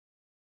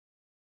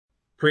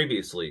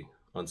Previously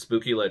on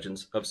Spooky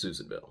Legends of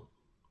Susanville.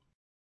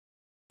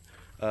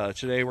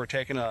 Today we're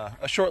taking a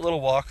short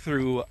little walk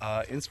through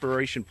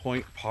Inspiration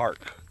Point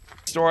Park.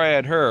 The story I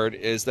had heard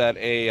is that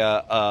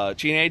a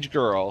teenage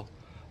girl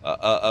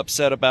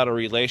upset about a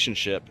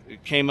relationship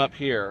came up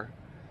here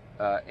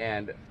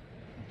and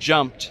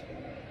jumped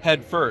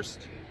head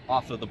first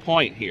off of the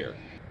point here.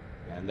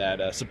 And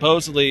that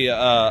supposedly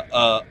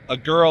a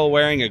girl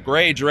wearing a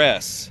gray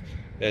dress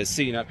is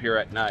seen up here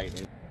at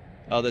night.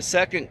 The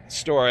second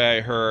story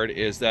I heard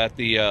is that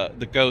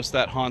the ghost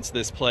that haunts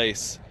this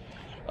place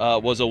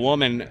was a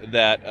woman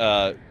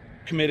that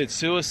committed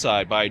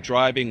suicide by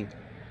driving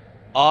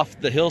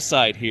off the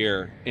hillside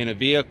here in a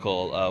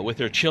vehicle with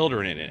her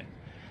children in it.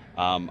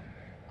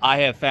 I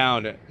have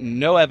found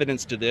no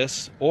evidence to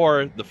this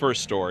or the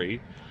first story.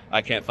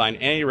 I can't find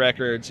any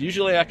records.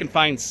 Usually I can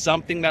find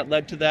something that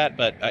led to that,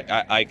 but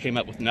I came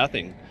up with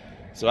nothing.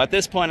 So at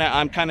this point,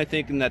 I'm kind of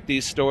thinking that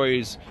these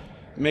stories,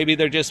 maybe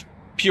they're just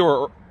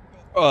pure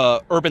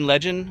urban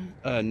legend,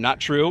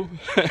 not true.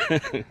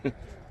 Never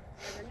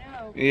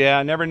know.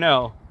 Yeah, never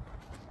know.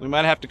 We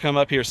might have to come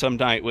up here some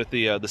night with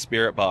the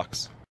spirit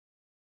box.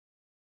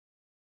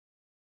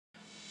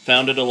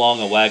 Founded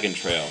along a wagon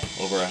trail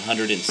over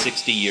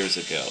 160 years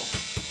ago,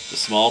 the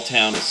small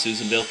town of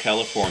Susanville,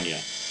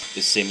 California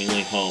is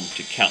seemingly home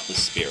to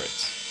countless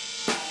spirits,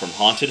 from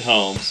haunted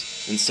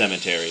homes and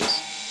cemeteries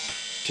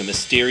to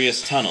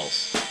mysterious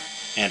tunnels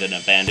and an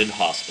abandoned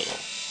hospital.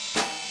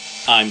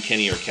 I'm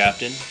Kenny, your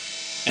captain,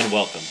 and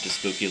welcome to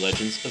Spooky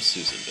Legends of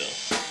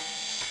Susanville.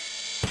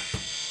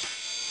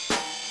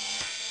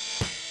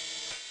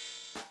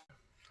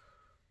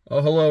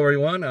 Oh, hello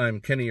everyone, I'm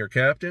Kenny, your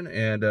captain,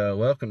 and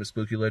welcome to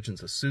Spooky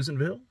Legends of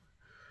Susanville.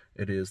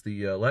 It is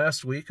the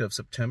last week of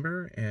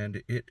September,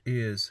 and it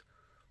is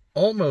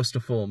almost a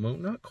full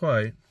moon. Not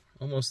quite,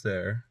 almost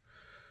there.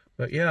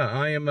 But yeah,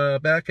 I am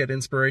back at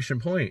Inspiration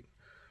Point.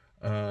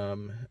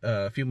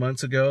 A few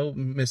months ago,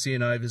 Missy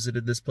and I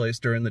visited this place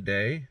during the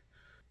day.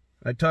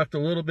 I talked a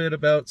little bit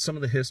about some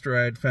of the history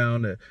I had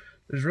found.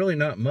 There's really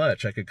not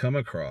much I could come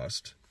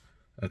across.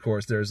 Of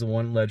course, there's the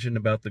one legend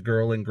about the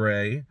girl in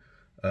gray.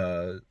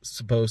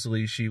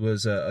 Supposedly she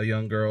was a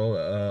young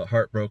girl,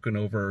 heartbroken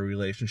over a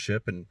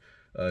relationship, and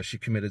she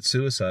committed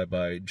suicide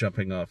by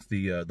jumping off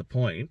the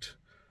point.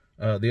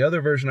 The other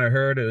version I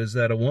heard is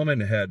that a woman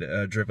had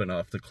driven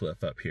off the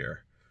cliff up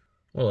here.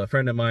 Well, a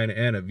friend of mine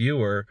and a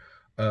viewer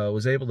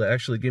was able to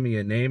actually give me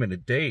a name and a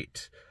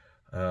date.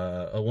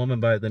 A woman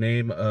by the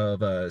name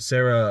of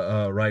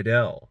Sarah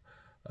Rydell.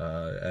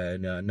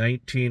 In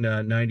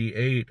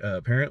 1998,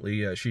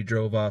 apparently she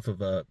drove off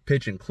of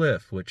Pigeon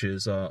Cliff, which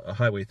is a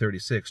Highway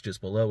 36 just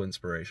below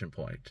Inspiration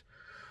Point.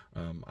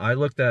 I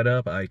looked that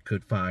up. I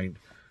could find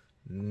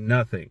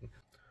nothing.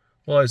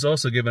 Well, I was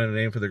also given a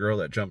name for the girl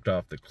that jumped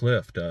off the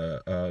cliff,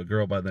 a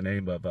girl by the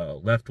name of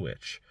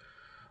Leftwich.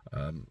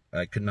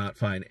 I could not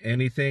find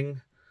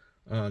anything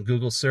on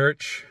Google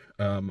search.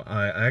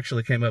 I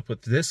actually came up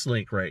with this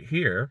link right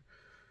here,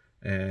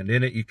 and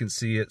in it you can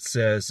see it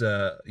says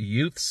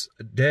Youth's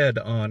Dead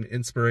on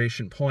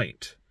Inspiration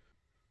Point.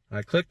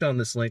 I clicked on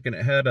this link and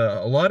it had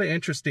a lot of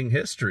interesting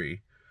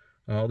history,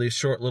 all these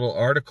short little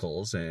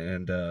articles,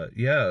 and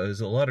yeah,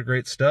 there's a lot of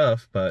great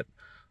stuff, but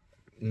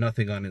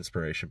nothing on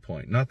Inspiration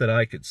Point, not that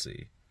I could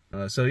see.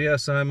 So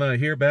yes, I'm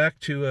here back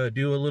to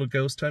do a little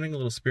ghost hunting, a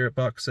little spirit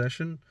box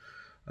session.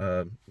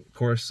 Of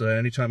course,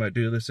 anytime I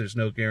do this, there's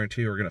no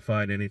guarantee we're going to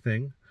find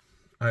anything.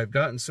 I've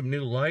gotten some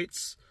new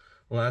lights.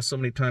 The last so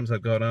many times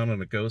I've gone on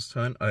a ghost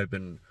hunt, I've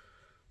been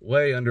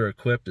way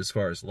under-equipped as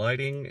far as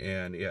lighting,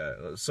 and yeah,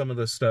 some of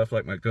the stuff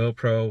like my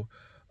GoPro,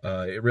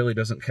 it really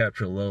doesn't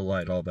capture low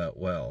light all that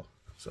well.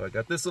 So I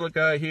got this little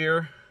guy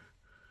here,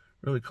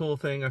 really cool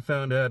thing I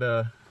found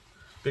at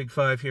Big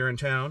Five here in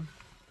town.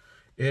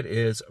 It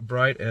is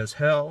bright as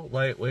hell,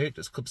 lightweight,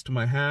 just clips to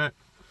my hat.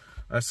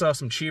 I saw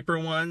some cheaper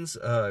ones,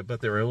 but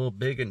they were a little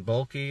big and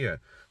bulky.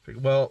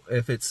 Well,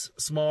 if it's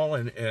small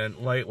and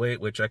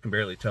lightweight, which I can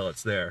barely tell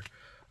it's there,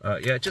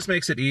 yeah, it just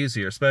makes it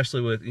easier,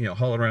 especially with, you know,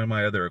 hauling around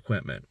my other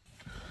equipment.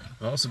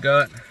 I also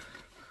got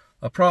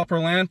a proper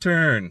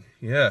lantern.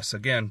 Yes,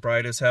 again,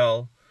 bright as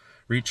hell,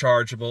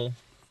 rechargeable.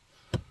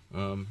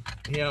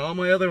 Yeah, all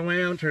my other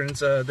lanterns,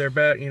 they're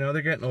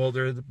getting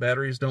older. The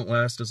batteries don't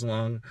last as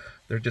long.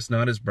 They're just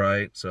not as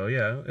bright. So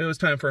yeah, it was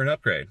time for an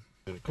upgrade.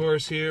 And of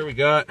course, here we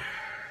got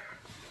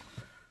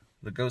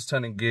the ghost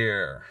hunting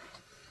gear.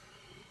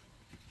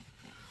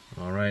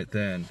 All right,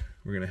 then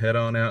we're gonna head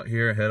on out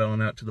here, head on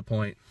out to the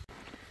point.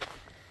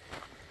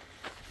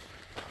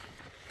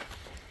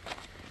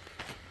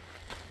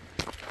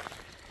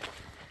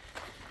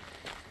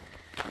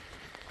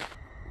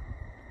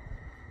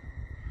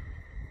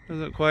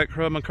 Doesn't quite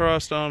come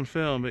across on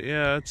film, but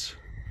yeah, it's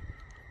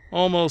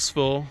almost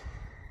full.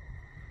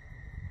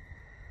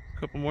 A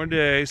couple more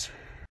days.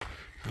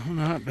 Oh,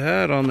 not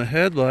bad on the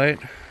headlight.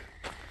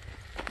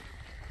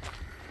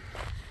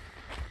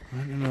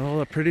 Lighting it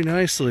all up pretty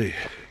nicely.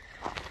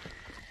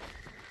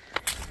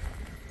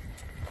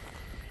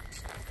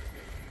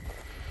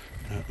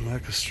 Nothing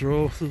like a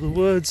stroll through the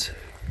woods.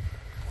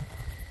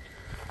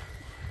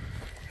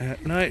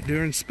 at night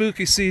during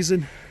spooky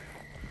season.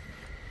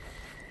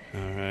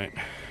 All right.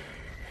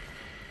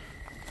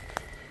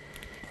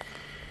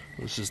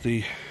 This is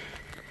the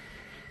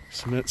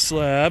cement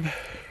slab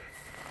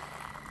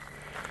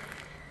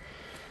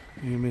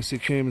you Missy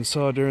came and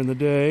saw during the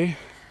day.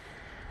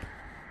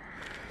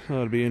 Thought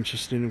it'd be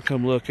interesting to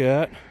come look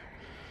at.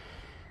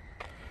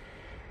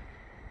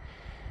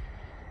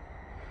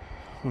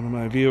 One of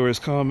my viewers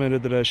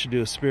commented that I should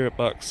do a spirit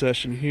box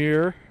session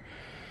here.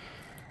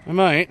 I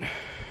might.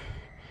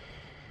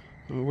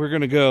 We're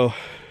gonna go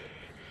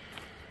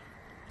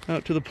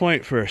out to the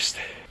point first.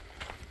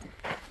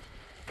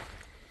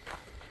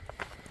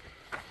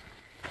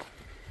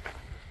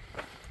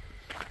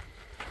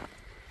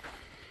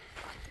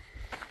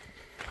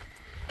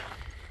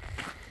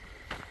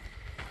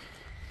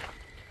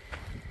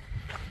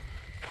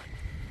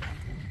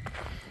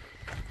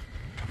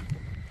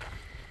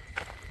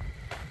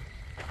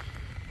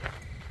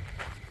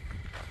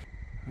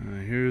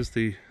 Here's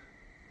the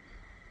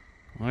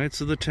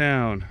lights of the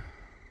town.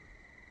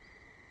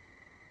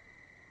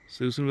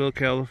 Susanville,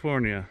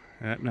 California,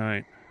 at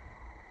night.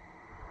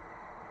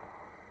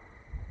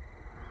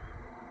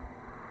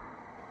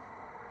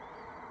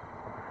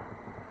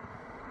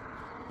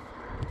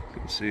 You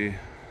can see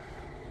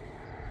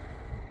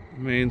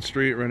Main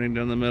Street running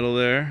down the middle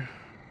there,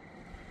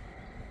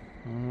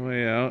 all the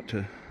way out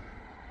to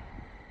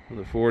where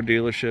the Ford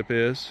dealership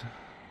is,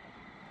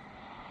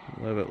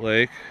 Levitt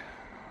Lake.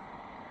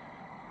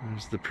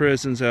 There's the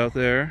prisons out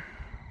there,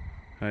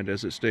 High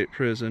Desert State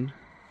Prison.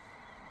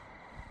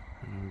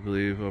 And I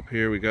believe up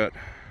here we got,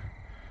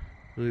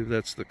 I believe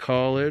that's the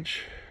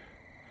college.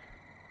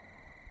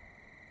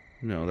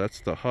 No, that's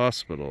the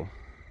hospital.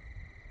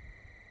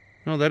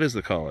 No, that is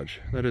the college.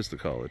 That is the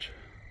college.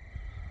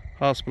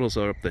 Hospitals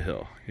are up the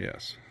hill,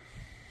 yes.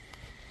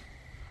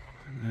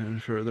 And then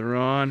further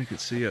on, you can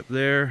see up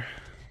there,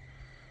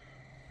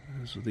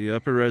 this is the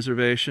upper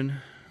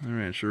reservation, the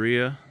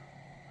Rancheria.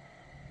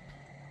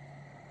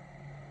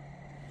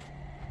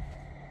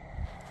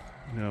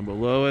 Down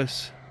below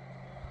us,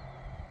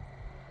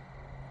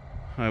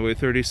 Highway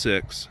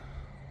 36.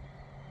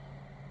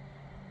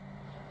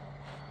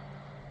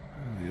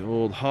 The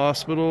old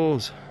hospital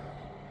is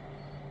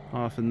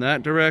off in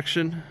that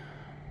direction.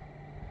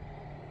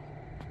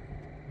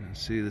 And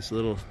see this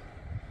little,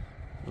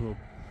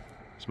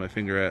 where's my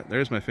finger at?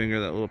 There's my finger,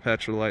 that little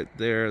patch of light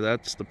there.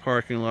 That's the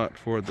parking lot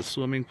for the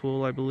swimming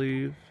pool, I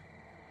believe.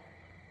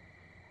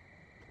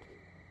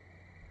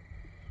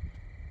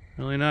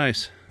 Really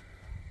nice.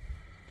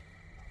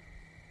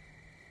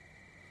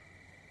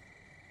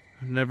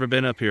 I've never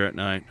been up here at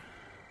night.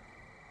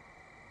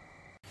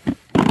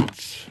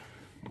 Let's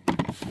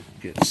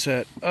get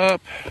set up.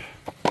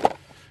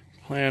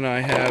 Plan I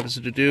have is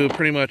to do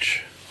pretty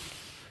much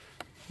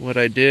what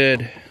I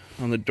did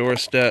on the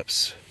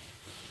doorsteps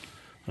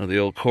of the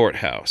old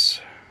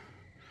courthouse.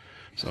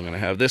 So I'm going to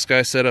have this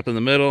guy set up in the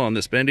middle on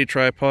this bendy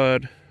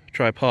tripod,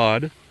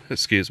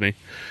 excuse me,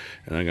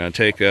 and I'm going to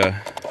take Mr.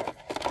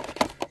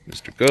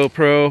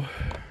 GoPro.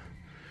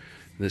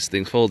 This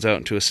thing folds out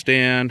into a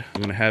stand.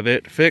 I'm going to have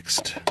it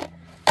fixed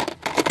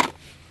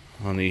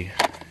on the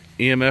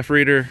EMF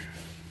reader.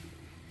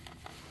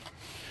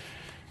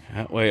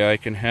 That way I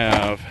can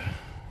have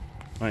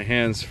my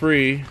hands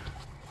free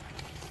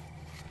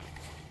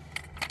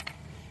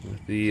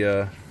with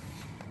the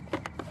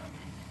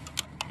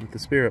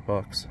spirit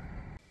box.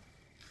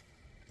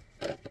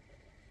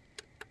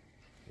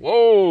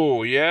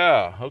 Whoa,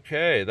 yeah,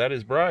 okay, that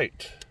is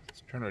bright.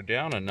 Let's turn her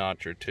down a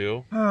notch or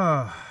two.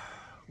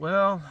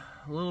 Well,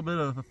 a little bit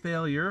of a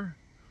failure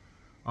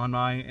on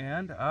my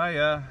end.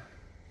 I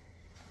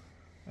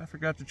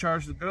forgot to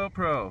charge the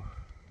GoPro.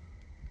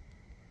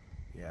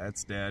 Yeah,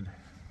 it's dead.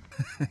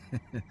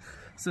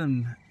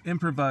 Some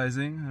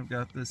improvising. I've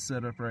got this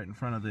set up right in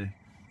front of the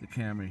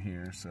camera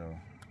here, so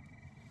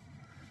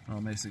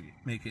I'll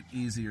make it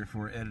easier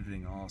for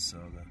editing also.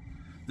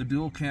 The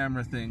dual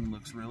camera thing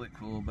looks really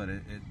cool, but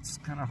it's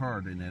kind of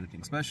hard in editing,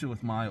 especially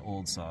with my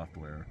old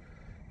software.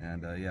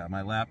 And yeah,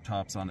 my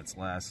laptop's on its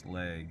last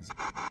legs.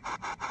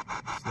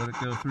 Just let it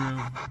go through.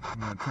 I'm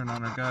going to turn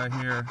on our guy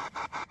here.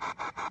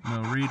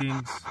 No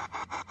readings.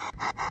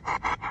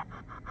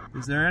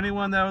 Is there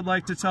anyone that would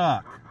like to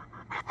talk?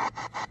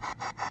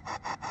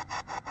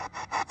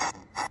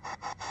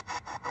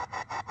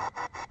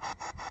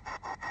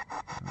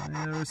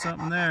 Yeah, there was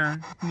something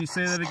there. Can you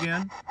say that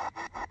again?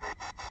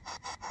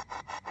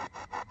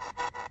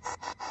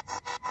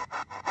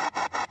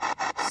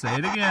 Say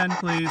it again,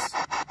 please.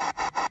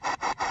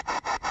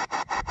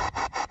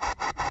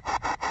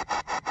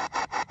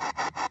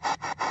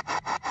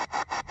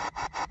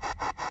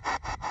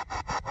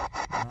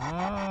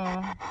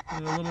 Oh,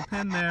 a little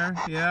pin there,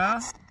 yeah?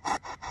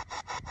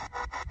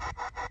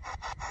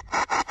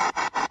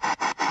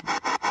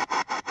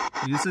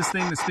 Use this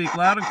thing to speak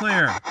loud and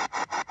clear.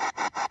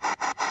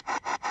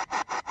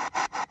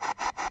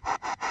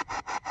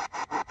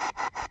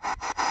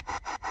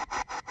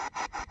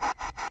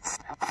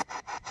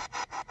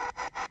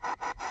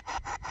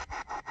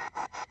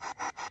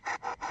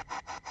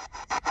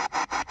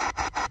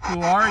 Who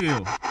are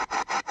you?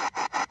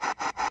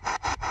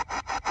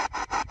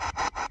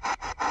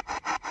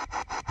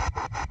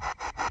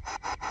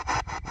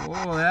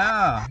 Oh,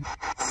 yeah.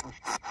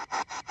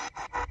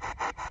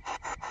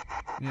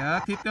 Yeah,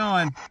 keep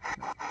going.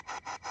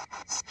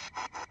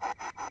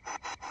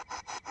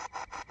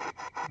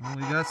 Well,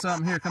 we got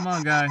something here. Come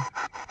on, guy.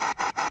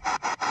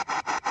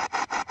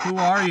 Who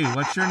are you?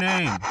 What's your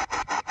name?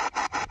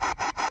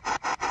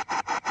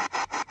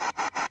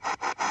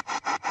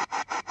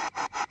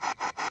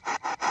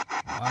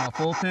 Wow,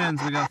 full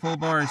pins. We got full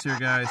bars here,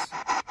 guys.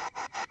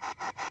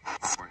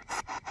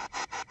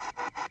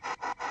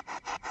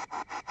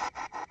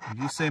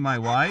 Did you say my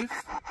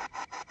wife?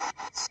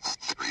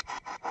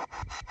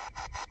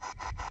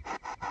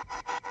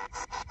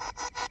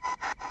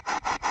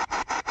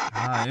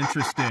 Ah,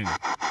 interesting.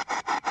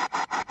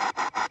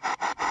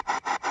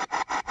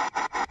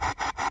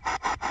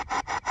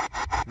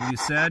 Are you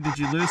sad? Did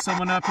you lose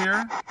someone up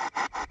here?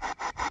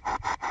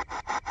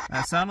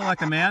 That sounded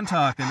like a man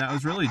talking. That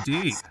was really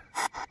deep.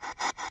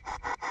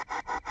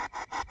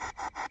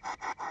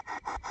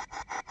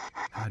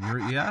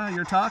 God,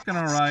 you're talking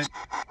all right.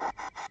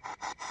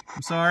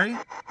 I'm sorry.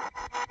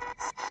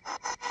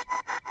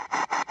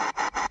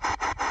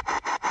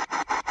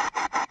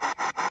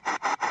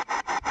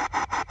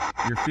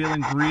 You're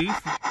feeling grief?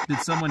 Did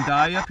someone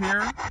die up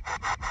here?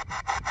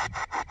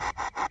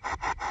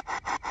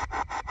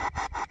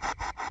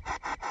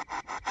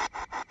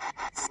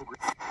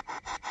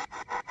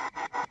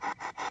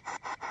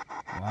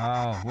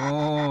 Wow,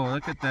 whoa,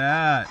 look at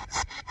that.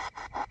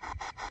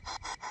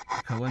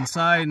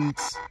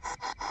 Coincidence.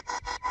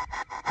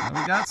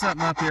 Well, we got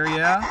something up here,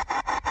 yeah?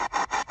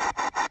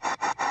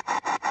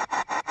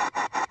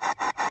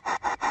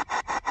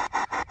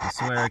 I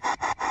swear,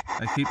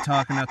 I keep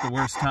talking at the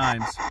worst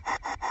times.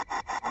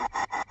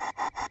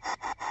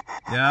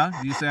 Yeah?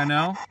 Do you say I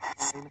know?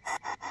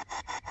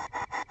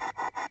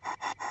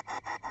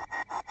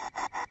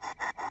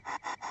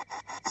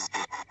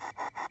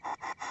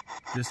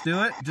 Just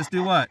do it? Just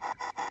do what?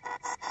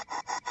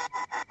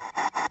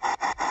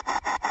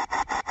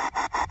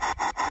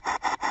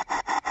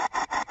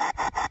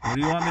 What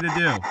do you want me to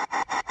do?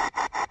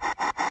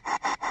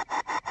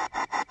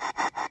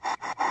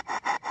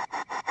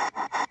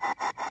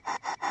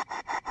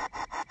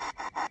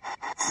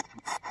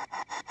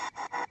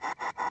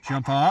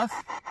 Jump off?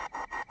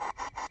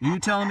 Are you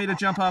telling me to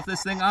jump off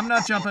this thing? I'm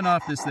not jumping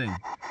off this thing.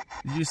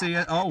 Did you say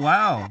it? Oh,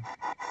 wow.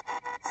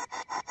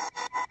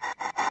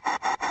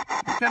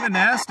 You're kind of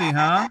nasty,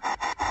 huh?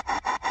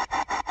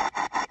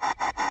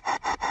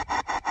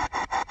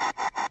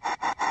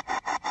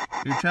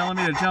 You're telling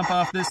me to jump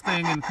off this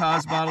thing and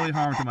cause bodily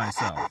harm to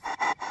myself.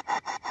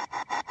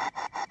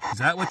 Is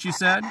that what you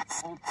said?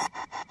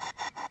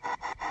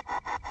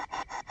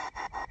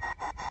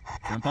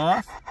 Jump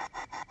off?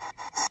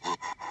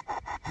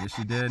 Yes,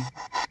 you did.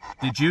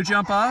 Did you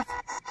jump off?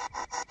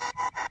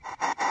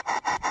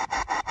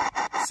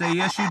 Say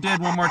yes, you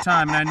did one more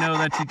time, and I know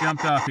that you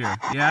jumped off here.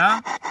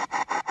 Yeah?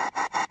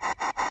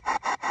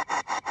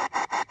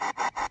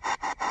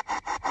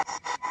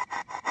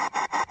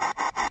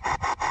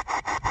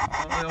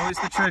 Oh, always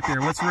the trick here.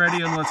 What's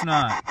ready and what's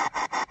not?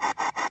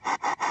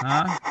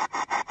 Huh?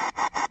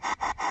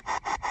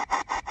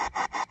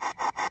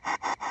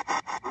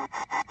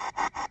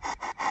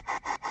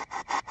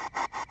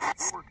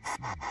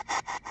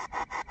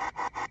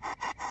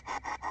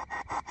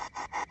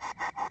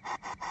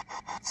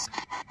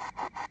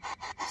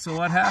 So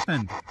what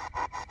happened?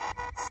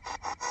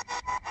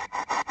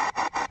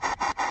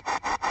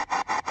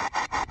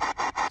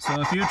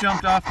 So if you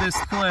jumped off this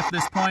cliff,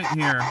 this point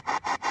here,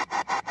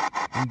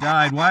 and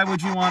died, why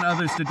would you want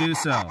others to do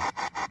so?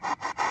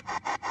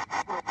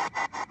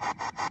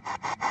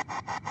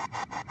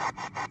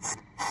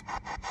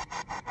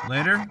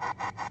 Later?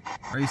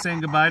 Are you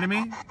saying goodbye to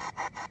me?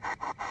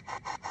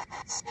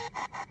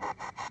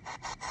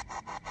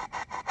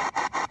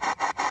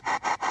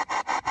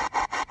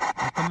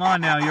 Come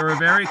on now, you're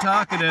very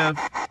talkative,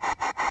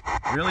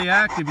 really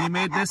active. You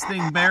made this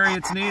thing bury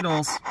its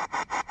needles.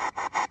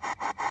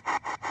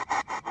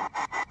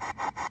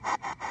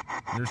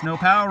 There's no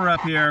power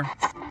up here.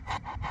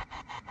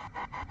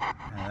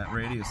 Yeah, that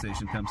radio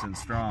station comes in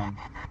strong.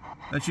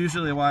 That's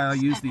usually why I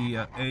use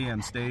the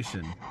AM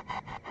station.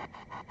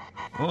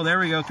 Oh, there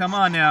we go. Come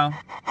on now.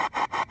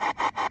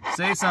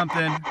 Say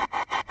something.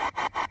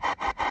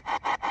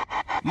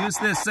 Use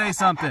this. Say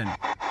something.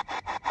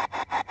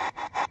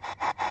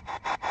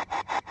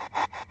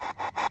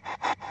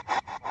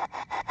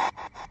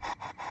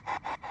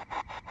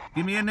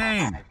 Give me a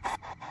name.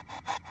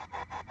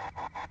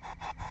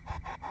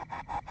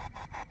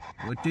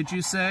 What did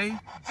you say?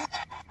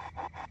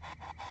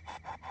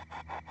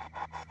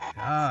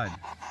 God.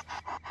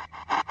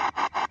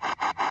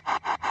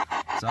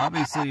 It's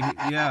obviously,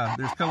 yeah,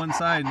 there's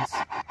coincidence.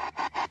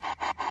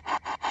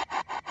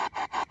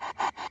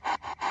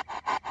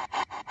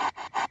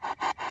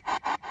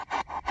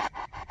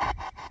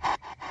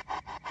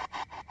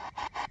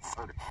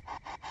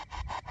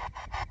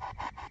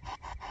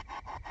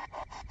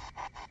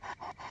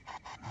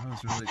 That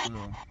was really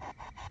cool.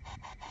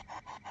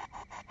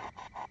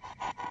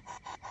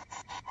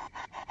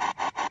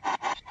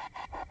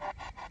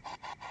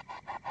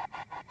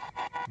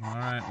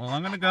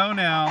 I'm gonna go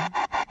now.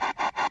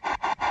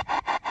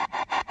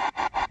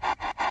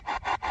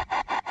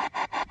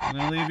 I'm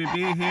gonna leave you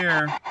be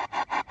here.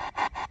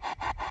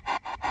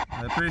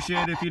 I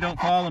appreciate it if you don't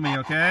follow me,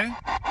 okay?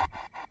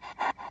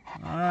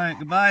 Alright,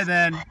 goodbye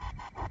then.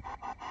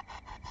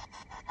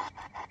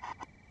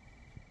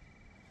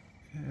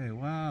 Okay,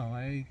 wow,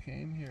 I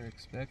came here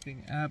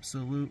expecting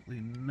absolutely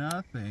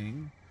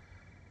nothing.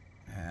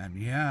 And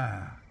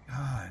yeah,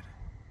 God.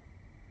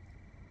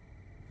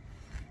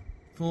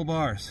 Full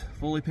bars,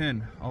 fully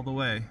pinned all the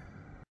way.